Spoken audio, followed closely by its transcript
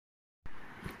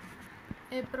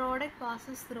A product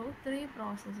passes through 3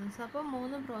 processes. അപ്പോൾ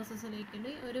 3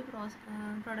 പ്രോസസ്സിലേക്കിടെ ഒരു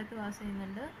product pass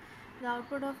ചെയ്യുന്നുണ്ട്. The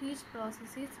output of each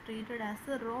process is treated as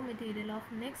the raw material of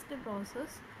next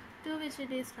process to which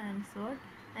it is transferred,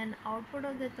 and output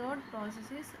of the third process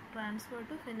is transferred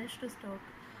to finished stock.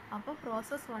 അപ്പോൾ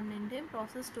process 1ൻ്റെയും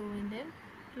process 2ൻ്റെയും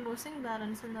closing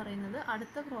balance എന്ന് പറയുന്നത്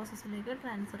അടുത്ത പ്രോസസ്സിലേക്ക്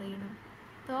transfer ചെയ്യണം.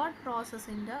 Third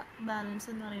പ്രോസസ്സിൻ്റെ balance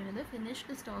എന്ന് പറയുന്നത്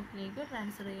finished സ്റ്റോക്കിലേക്ക്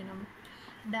transfer ചെയ്യണം.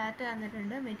 Data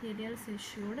തന്നിട്ടുണ്ട്, materials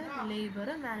issued, labour,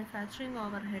 manufacturing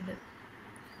over head.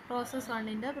 Process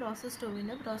 1ൻ്റെ, process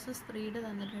 2ൻ്റെ, process 3യുടെ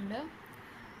തന്നിട്ടുണ്ട്.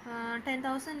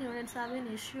 10,000 units have been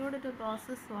issued to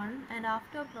process 1 and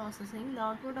after processing the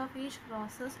output of each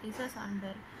process is as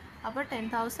under. അപ്പോൾ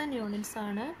 10,000 units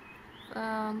ആണ്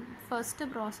first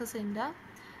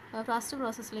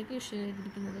പ്രോസസ്സിലേക്ക് issue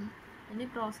ചെയ്തിരിക്കുന്നത്. ഇനി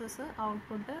process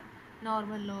output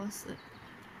normal loss,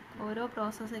 ഓരോ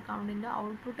process അക്കൗണ്ടിൻ്റെ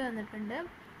output തന്നിട്ടുണ്ട്,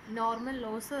 normal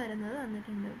loss വരുന്നത്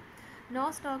തന്നിട്ടുണ്ട്. No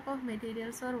stock of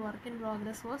materials or work in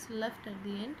progress was left at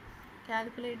the end.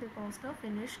 Calculate the cost of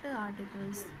finished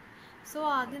articles. So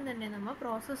ആദ്യം തന്നെ നമ്മൾ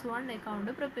പ്രോസസ് 1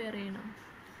 അക്കൗണ്ട് പ്രിപ്പയർ ചെയ്യണം.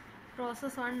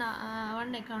 Process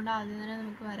 1 account ആദ്യം തന്നെ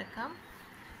നമുക്ക് വരക്കാം.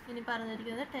 ഇനി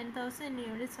പറഞ്ഞിരിക്കുന്നത് 10,000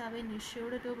 units have been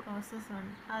issued to process 1.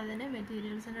 അതിന്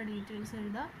മെറ്റീരിയൽസിൻ്റെ ഡീറ്റെയിൽസ്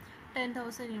എഴുതുക.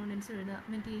 10,000 യൂണിറ്റ്സ് എഴുതുക.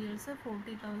 Materials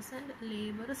 40,000,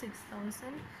 labour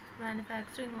 6,000,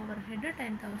 manufacturing over head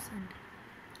 10,000.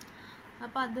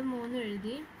 അപ്പോൾ അത് 3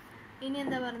 എഴുതി. ഇനി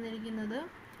എന്താ പറഞ്ഞിരിക്കുന്നത്,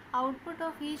 output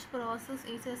of each process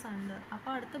is S under.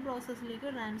 അപ്പോൾ അടുത്ത പ്രോസസ്സിലേക്ക്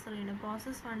ട്രാൻസ്ഫർ ചെയ്യണം.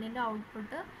 പ്രോസസ് 1ൻ്റെ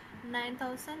ഔട്ട്പുട്ട്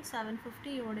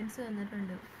 9,750 യൂണിറ്റ്സ്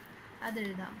വന്നിട്ടുണ്ട്,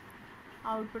 അതെഴുതാം.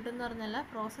 ഔട്ട്പുട്ട് എന്ന് പറഞ്ഞാൽ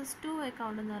പ്രോസസ് 2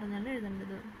 അക്കൗണ്ട് എന്ന് പറഞ്ഞാൽ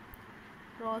എഴുതേണ്ടത്.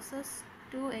 പ്രോസസ്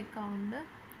 2 അക്കൗണ്ട്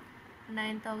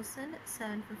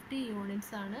 9,750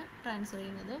 യൂണിറ്റ്സ് ആണ് ട്രാൻസ്ഫർ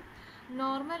ചെയ്യുന്നത്.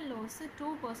 നോർമൽ ലോസ്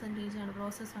 2% ആണ്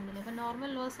പ്രോസസ് 1. അപ്പോൾ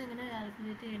നോർമൽ ലോസ് എങ്ങനെ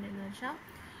കാൽക്കുലേറ്റ് ചെയ്യേണ്ടതെന്ന് വെച്ചാൽ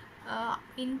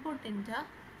ഇൻപുട്ടിൻ്റെ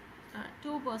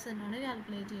 2% ആണ്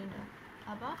കാൽക്കുലേറ്റ് ചെയ്യേണ്ടത്.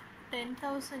 അപ്പോൾ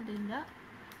 10,000ൻ്റെ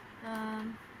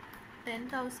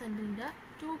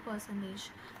 2%,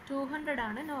 200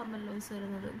 ആണ് നോർമൽ ലോസ്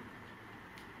വരുന്നത്.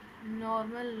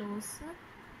 Normal loss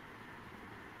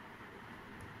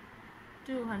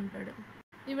 200.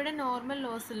 ഇവിടെ നോർമൽ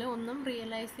ലോസിൽ ഒന്നും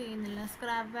റിയലൈസ് ചെയ്യുന്നില്ല,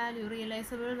 സ്ക്രാപ്പ് വാല്യൂ,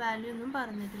 റിയലൈസബിൾ വാല്യൂ ഒന്നും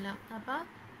പറഞ്ഞിട്ടില്ല. അപ്പോൾ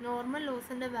നോർമൽ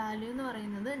ലോസിൻ്റെ വാല്യൂ എന്ന്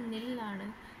പറയുന്നത് നില്ലാണ്.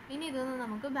 ഇനി ഇതൊന്ന്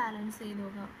നമുക്ക് ബാലൻസ് ചെയ്ത്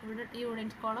നോക്കാം. ഇവിടെ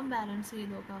യൂണിറ്റ് കോളം ബാലൻസ്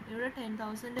ചെയ്ത് നോക്കാം. ഇവിടെ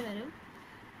 10,000 വരും,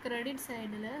 ക്രെഡിറ്റ്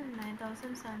സൈഡിൽ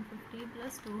 9,750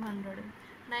 + 200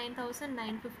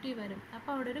 9,950 വരും.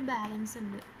 അപ്പോൾ അവിടെ ഒരു ബാലൻസ്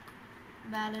ഉണ്ട്,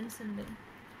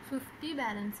 50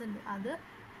 ബാലൻസ് ഉണ്ട്. അത്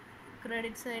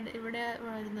ക്രെഡിറ്റ് സൈഡ് ഇവിടെ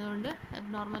വരുന്നതുകൊണ്ട്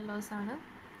എബ്നോർമൽ ലോസ് ആണ്.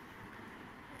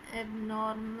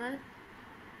 എബ്നോർമൽ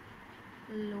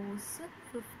ലോസ്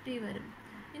 50 വരും.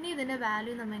 ഇനി ഇതിൻ്റെ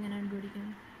വാല്യൂ നമ്മൾ എങ്ങനെ കണ്ടുപിടിക്കും?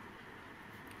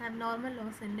 അബ്നോർമൽ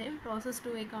ലോസിൻ്റെയും പ്രോസസ്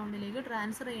 2 അക്കൗണ്ടിലേക്ക്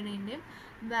ട്രാൻസ്ഫർ ചെയ്യുന്നതിൻ്റെയും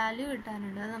വാല്യൂ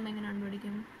കിട്ടാനുണ്ട്. അത് നമ്മൾ എങ്ങനെ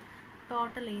കണ്ടുപിടിക്കും?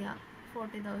 ടോട്ടൽ ചെയ്യുക.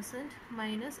 40,000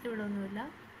 മൈനസ് ഇവിടെ ഒന്നുമില്ല,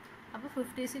 അപ്പോൾ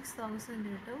 56,000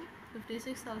 കിട്ടും.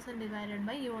 56,000 ഡിവൈഡഡ്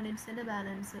ബൈ യൂണിറ്റ്സിൻ്റെ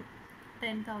ബാലൻസ്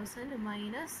 10,000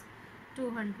 മൈനസ്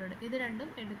 200. ഇത് രണ്ടും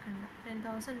എടുക്കണ്ട.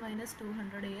 10,000 മൈനസ്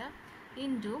 200 ചെയ്യുക.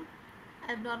 ഇൻറ്റു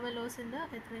അബ്നോർമൽ ലോസിൻ്റെ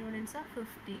എത്ര യൂണിറ്റ്സാണ്?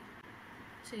 50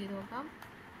 ചെയ്ത് നോക്കാം.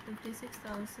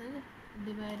 56,000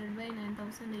 ഡിവൈഡഡ് ബൈ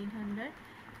 9,800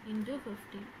 ഇൻറ്റു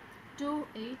 50,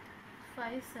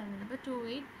 2857. അപ്പോൾ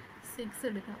 286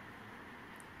 എടുക്കാം.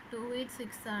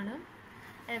 286 ആണ്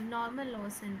എബ്നോർമൽ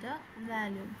ലോസിൻ്റെ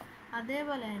വാല്യൂ.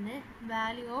 അതേപോലെ തന്നെ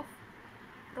വാല്യൂ ഓഫ്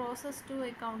പ്രോസസ് 2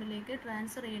 അക്കൗണ്ടിലേക്ക്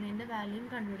ട്രാൻസ്ഫർ ചെയ്യുന്നതിൻ്റെ വാല്യൂം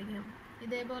കണ്ടുപിടിക്കണം.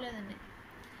 ഇതേപോലെ തന്നെ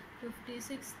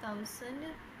 56,000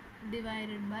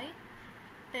 divided by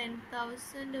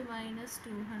 10,000 minus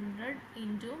 200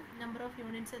 into number of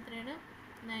units എത്രയാണ്?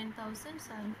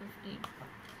 9,750.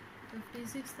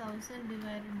 56,000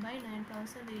 ഡിവൈഡഡ് ബൈ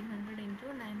 9,800 ഇൻറ്റു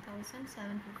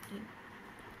 9,750,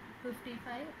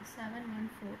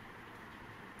 55,714.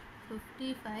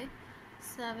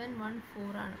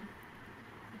 55,714 ആണ്.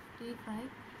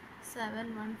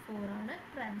 55,714 ആണ്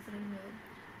ട്രാൻസ്ഫർ ചെയ്യുന്നത്.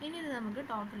 ഇനി ഇത് നമുക്ക്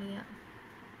ടോട്ടൽ ചെയ്യാം.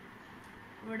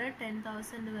 ഇവിടെ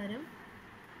 10,000 വരും,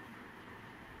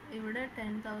 ഇവിടെ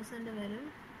 10,000 വരും,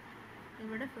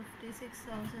 ഇവിടെ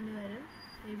 56,000 വരും,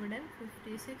 ഇവിടെ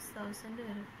 56,000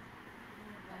 വരും.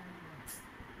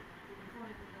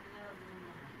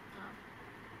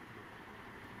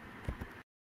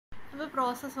 അപ്പോൾ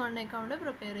പ്രോസസ് 1 അക്കൗണ്ട്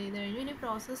പ്രിപ്പയർ ചെയ്ത് കഴിഞ്ഞു. ഇനി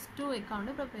പ്രോസസ് 2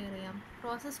 അക്കൗണ്ട് പ്രിപ്പയർ ചെയ്യാം.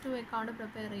 പ്രോസസ് 2 അക്കൗണ്ട്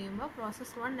പ്രിപ്പയർ ചെയ്യുമ്പോൾ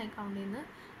പ്രോസസ് 1 അക്കൗണ്ടിൽ നിന്ന്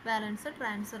ബാലൻസ്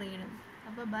ട്രാൻസ്ഫർ ചെയ്യണം.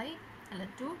 അപ്പോൾ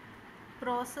ടു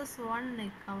പ്രോസസ് 1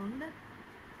 അക്കൗണ്ട്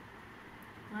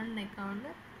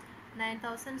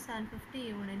 9,750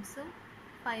 യൂണിറ്റ്സും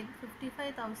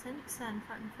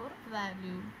 55,714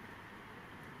 വാല്യൂ.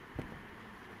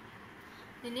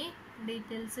 ഇനി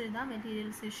ഡീറ്റെയിൽസ് എഴുതാം.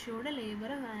 Materials issued,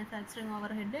 labour, manufacturing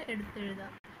over head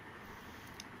എടുത്തെഴുതാം.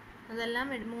 അതെല്ലാം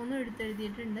മൂന്നും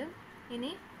എടുത്തെഴുതിയിട്ടുണ്ട്.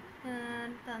 ഇനി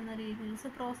തന്ന ഡീറ്റെയിൽസ്.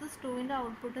 പ്രോസസ് 2ൻ്റെ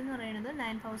ഔട്ട്പുട്ട് എന്ന് പറയുന്നത്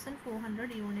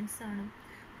 9400 യൂണിറ്റ്സ് ആണ്.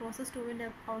 പ്രോസസ് 2ൻ്റെ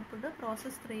ഔട്ട്പുട്ട്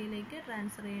പ്രോസസ് 3യിലേക്ക്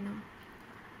ട്രാൻസ്ഫർ ചെയ്യണം.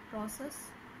 പ്രോസസ്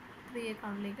 3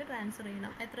 അക്കൗണ്ടിലേക്ക് ട്രാൻസ്ഫർ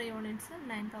ചെയ്യണം. എത്ര യൂണിറ്റ്സ്?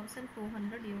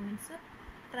 9400 യൂണിറ്റ്സ്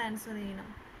ട്രാൻസ്ഫർ ചെയ്യണം.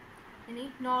 ഇനി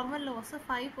നോർമൽ ലോസ്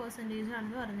 5%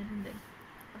 ആണെന്ന് പറഞ്ഞിട്ടുണ്ട്.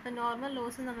 അപ്പോൾ നോർമൽ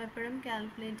ലോസ് നമ്മൾ എപ്പോഴും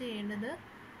കാൽക്കുലേറ്റ് ചെയ്യേണ്ടത്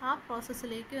ആ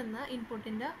പ്രോസസ്സിലേക്ക് വന്ന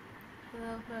ഇൻപുട്ടിൻ്റെ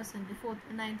പെർസെൻറ്റ്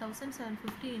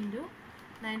 9750 ഇൻറ്റു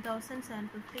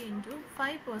 9750 ഇൻറ്റു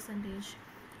 5%,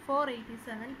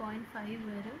 487.5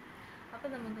 വരും. അപ്പോൾ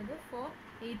നമുക്കത്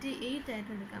 488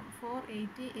 ആയിട്ട് എടുക്കാം.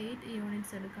 488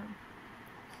 യൂണിറ്റ്സ് എടുക്കാം.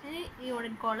 ഇനി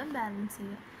യൂണിറ്റ് കോളം ബാലൻസ്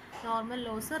ചെയ്യുക. നോർമൽ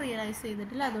ലോസ് റിയലൈസ്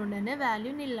ചെയ്തിട്ടില്ല, അതുകൊണ്ട് തന്നെ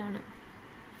വാല്യൂ നില്ലാണ്.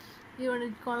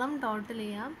 യൂണിറ്റ് കോളം ടോട്ടൽ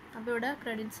ചെയ്യാം. അപ്പോൾ ഇവിടെ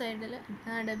ക്രെഡിറ്റ് സൈഡിൽ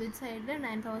ഡെബിറ്റ് സൈഡിൽ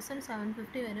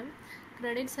 9750 വരും.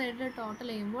 ക്രെഡിറ്റ് സൈഡിൽ ടോട്ടൽ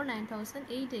ചെയ്യുമ്പോൾ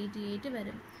 9888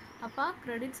 വരും. അപ്പോൾ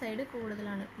ക്രെഡിറ്റ് സൈഡ്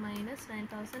കൂടുതലാണ്,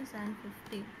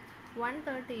 -9750.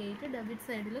 138 ഡെബിറ്റ്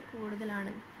സൈഡിൽ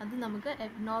കൂടുതലാണ്. അത് നമുക്ക്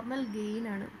എബ്നോർമൽ ഗെയിൻ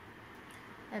ആണ്.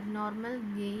 എബ്നോർമൽ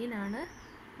ഗെയിൻ ആണ്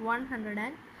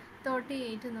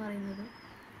 138 എന്ന് പറയുന്നത്.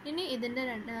 ഇനി ഇതിൻ്റെ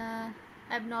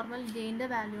അബ്നോർമൽ ഗെയിൻ്റെ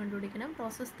വാല്യൂ കണ്ടുപിടിക്കണം.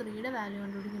 പ്രോസസ് 3യുടെ വാല്യൂ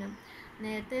കണ്ടുപിടിക്കണം.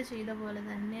 നേരത്തെ ചെയ്ത പോലെ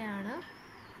തന്നെയാണ്.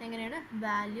 എങ്ങനെയാണ്?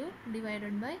 Value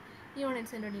divided by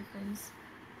യൂണിറ്റ്സിൻ്റെ difference.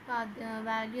 അപ്പോൾ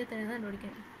വാല്യൂ എത്രയാണ്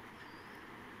കണ്ടുപിടിക്കണം?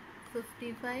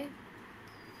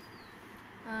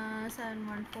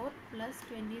 55,714 പ്ലസ്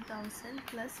 20,000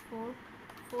 പ്ലസ്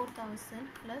 4,000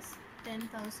 പ്ലസ്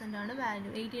 10,000 ആണ് വാല്യൂ.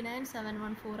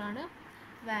 89,714 ആണ്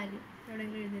വാല്യൂ.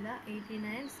 എവിടെയെങ്കിലും എഴുതില്ല.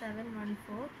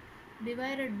 89,714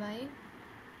 ഡിവൈഡഡ് ബൈ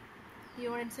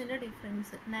യൂണിറ്റ്സിൻ്റെ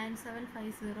ഡിഫറൻസ്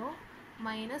 9750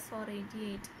 മൈനസ്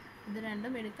 488. ഇത്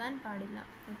രണ്ടും എടുക്കാൻ പാടില്ല.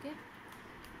 ഓക്കെ,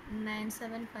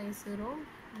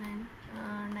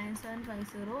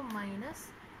 9750 മൈനസ്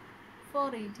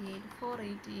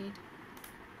 488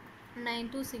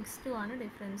 9262 ആണ്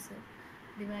difference.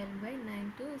 Divide by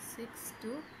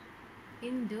 9262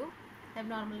 into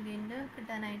abnormal ഗെയിൻ്റെ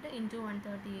കിട്ടാനായിട്ട് ഇൻറ്റു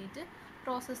 138,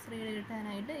 പ്രോസസ് 3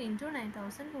 കിട്ടാനായിട്ട് ഇൻറ്റു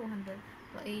 9400.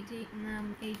 അപ്പോൾ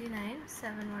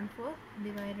 89,714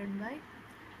 ഡിവൈഡഡ് ബൈ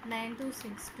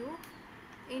 9262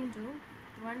 ഇൻറ്റു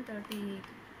 138,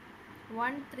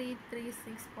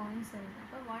 1336.7.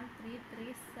 അപ്പോൾ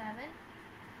 1337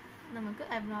 നമുക്ക്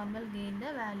അബ്നോർമൽ ഗെയിൻ്റെ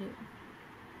വാല്യൂ.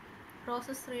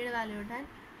 പ്രോസസ് 3യുടെ വാല്യൂ കിട്ടാൻ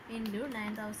ഇൻറ്റു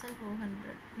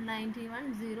 9400,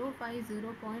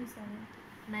 91050.7,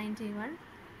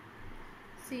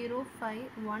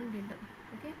 91051 കിട്ടും.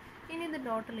 ഓക്കെ, ഇനി ഇത്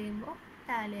ടോട്ടൽ ചെയ്യുമ്പോൾ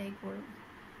ടാലി ആയിക്കോളും.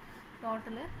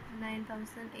 ടോട്ടൽ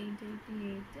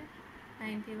 9888,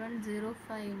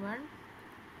 91051,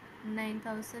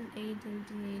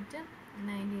 9888,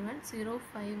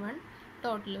 91051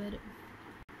 ടോട്ടൽ വരും.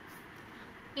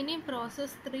 ഇനി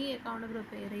പ്രോസസ് 3 അക്കൗണ്ട്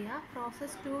പ്രിപ്പയർ ചെയ്യുക.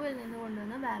 പ്രോസസ് 2ൽ നിന്ന്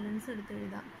കൊണ്ടുവന്ന് ബാലൻസ് എടുത്ത്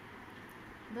എഴുതാം.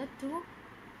 അപ്പോൾ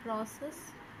പ്രോസസ്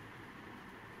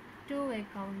 2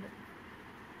 അക്കൗണ്ട്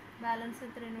ബാലൻസ്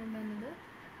എത്രയാണ് കൊണ്ടുവന്നത്?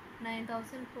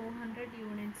 9400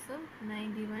 യൂണിറ്റ്സും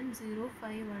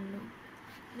 91051.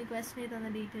 ഇനി ക്വസ്റ്റനിൽ തന്ന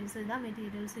ഡീറ്റെയിൽസ് എഴുതാം.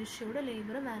 Materials issued,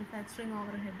 labour, manufacturing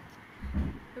over head.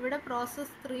 ഇവിടെ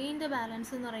പ്രോസസ് 3ൻ്റെ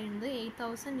ബാലൻസ് എന്ന് പറയുന്നത്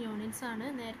 8000 യൂണിറ്റ്സ് ആണ്.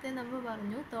 നേരത്തെ നമ്മൾ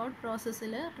പറഞ്ഞു തേർഡ്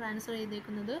പ്രോസസ്സിൽ ട്രാൻസ്ഫർ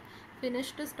ചെയ്തേക്കുന്നത്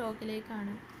ഫിനിഷ്ഡ്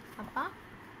സ്റ്റോക്കിലേക്കാണ്. അപ്പം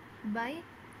ബൈ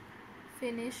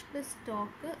ഫിനിഷ്ഡ്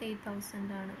സ്റ്റോക്ക്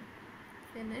 8000 ആണ്.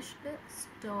 Finished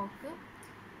stock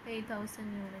 8000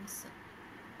 units.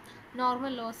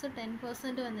 Normal loss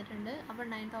 10% വന്നിട്ടുണ്ട്. അപ്പോൾ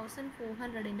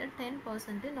 9400ൻ്റെ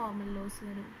 10% നോർമൽ ലോസ്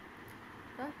വരും.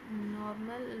 അപ്പോൾ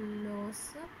നോർമൽ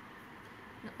ലോസ്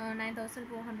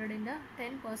 9400ൻ്റെ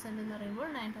 10% എന്ന് പറയുമ്പോൾ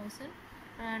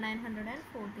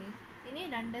 9,940. ഇനി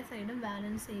രണ്ട് സൈഡും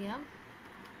ബാലൻസ് ചെയ്യാം.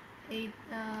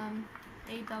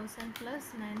 8,000 പ്ലസ്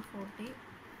 940,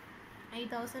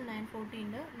 8,940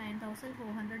 ഉണ്ട്,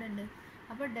 9,400 ഉണ്ട്.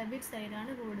 അപ്പോൾ ഡെബിറ്റ്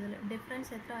സൈഡാണ് കൂടുതൽ.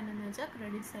 ഡിഫറൻസ് എത്ര വന്നെന്ന് വെച്ചാൽ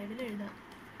ക്രെഡിറ്റ് സൈഡിൽ എഴുതാം.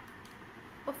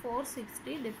 അപ്പോൾ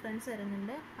 460 ഡിഫറൻസ്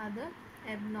വരുന്നുണ്ട്. അത്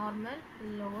എബ്നോർമൽ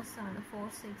ലോസ് ആണ്.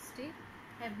 460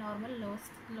 എബ്നോർമൽ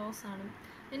ലോസ് ആണ്.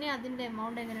 ഇനി അതിൻ്റെ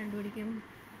എമൗണ്ട് എങ്ങനെ കണ്ടുപിടിക്കും?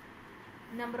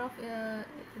 നമ്പർ ഓഫ്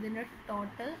ഇതിൻ്റെ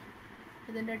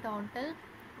total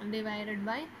divided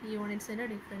by യൂണിറ്റ്സിൻ്റെ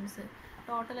difference.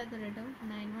 Total എത്ര കിട്ടും?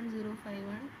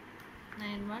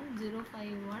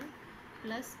 91051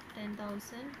 പ്ലസ്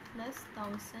 10,000 പ്ലസ്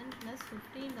 1000 പ്ലസ്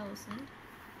 15,000,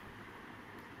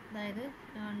 അതായത്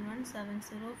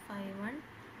 117051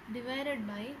 divided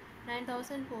by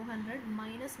 9400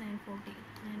 minus 940,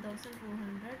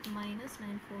 9400 minus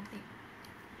 940,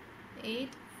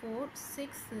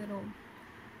 8460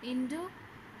 into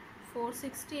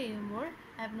 460 ചെയ്യുമ്പോൾ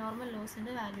അബ്നോർമൽ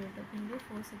ലോസിൻ്റെ വാല്യൂ കിട്ടും. ഇൻറ്റു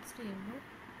 460 ചെയ്യുമ്പോൾ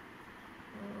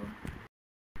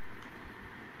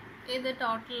ഇത്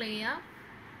ടോട്ടൽ ചെയ്യുക,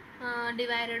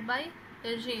 ഡിവൈഡഡ് ബൈ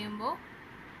ചെയ്യുമ്പോൾ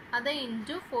അത്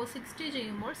ഇൻറ്റു 460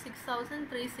 ചെയ്യുമ്പോൾ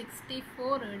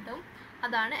 6364 കിട്ടും.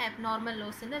 അതാണ് അബ്നോർമൽ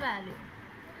ലോസിൻ്റെ വാല്യൂ.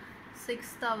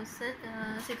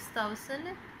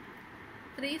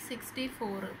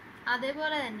 6364.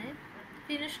 അതേപോലെ തന്നെ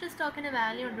ഫിനിഷ്ഡ് സ്റ്റോക്കിൻ്റെ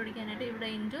വാല്യൂ കണ്ടുപിടിക്കാനായിട്ട് ഇവിടെ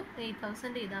ഇൻറ്റു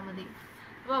 8000 ചെയ്താൽ മതി.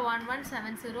 അപ്പോൾ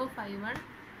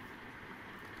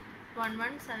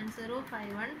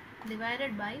 117051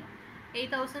 ഡിവൈഡഡ് ബൈ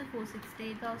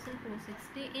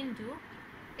 8460 ഇൻറ്റു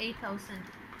 8000.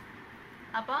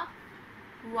 അപ്പോൾ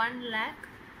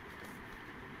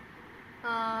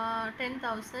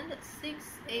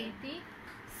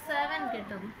 1,10,687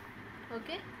 കിട്ടും.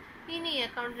 ഓക്കെ, ഇനി ഈ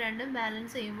അക്കൗണ്ട് രണ്ടും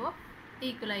ബാലൻസ് ചെയ്യുമ്പോൾ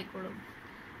ഈക്വൽ ആയിക്കോളും.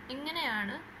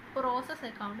 ഇങ്ങനെയാണ് പ്രോസസ്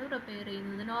അക്കൗണ്ട് പ്രിപ്പയർ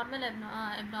ചെയ്യുന്നത്. നോർമൽ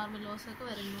അബ്നോർമൽ ലോസ് ഒക്കെ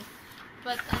വരുന്നു.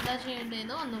 അപ്പോൾ എന്താ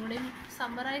ചെയ്യേണ്ടതെന്ന് ഒന്നുകൂടി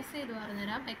സമ്മറൈസ് ചെയ്ത്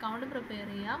പറഞ്ഞുതരാം. അക്കൗണ്ട് പ്രിപ്പയർ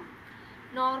ചെയ്യാം.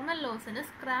 നോർമൽ ലോസിന്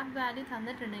സ്ക്രാപ്പ് വാല്യൂ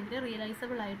തന്നിട്ടുണ്ടെങ്കിൽ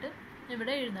റിയലൈസബിൾ ആയിട്ട്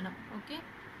ഇവിടെ എഴുതണം. ഓക്കെ,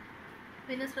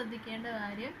 പിന്നെ ശ്രദ്ധിക്കേണ്ട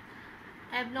കാര്യം,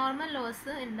 അബ്നോർമൽ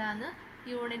ലോസ് ഉണ്ടാകുന്ന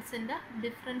യൂണിറ്റ്സിൻ്റെ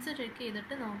ഡിഫറൻസ് ചെക്ക്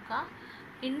ചെയ്തിട്ട് നോക്കാം.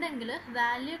 ഉണ്ടെങ്കിൽ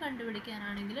value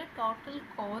കണ്ടുപിടിക്കാനാണെങ്കിൽ total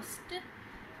cost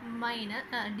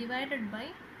divided by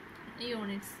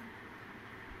units,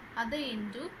 അത്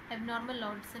ഇൻറ്റു അബ്നോർമൽ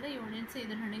ലോസിൻ്റെ യൂണിറ്റ്സ്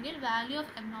ചെയ്തിട്ടുണ്ടെങ്കിൽ വാല്യൂ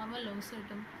ഓഫ് അബ്നോർമൽ ലോസ്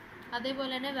കിട്ടും.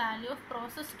 അതേപോലെ തന്നെ വാല്യൂ ഓഫ്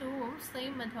പ്രോസസ് 2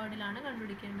 സെയിം മെത്തേഡിലാണ്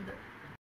കണ്ടുപിടിക്കേണ്ടത്.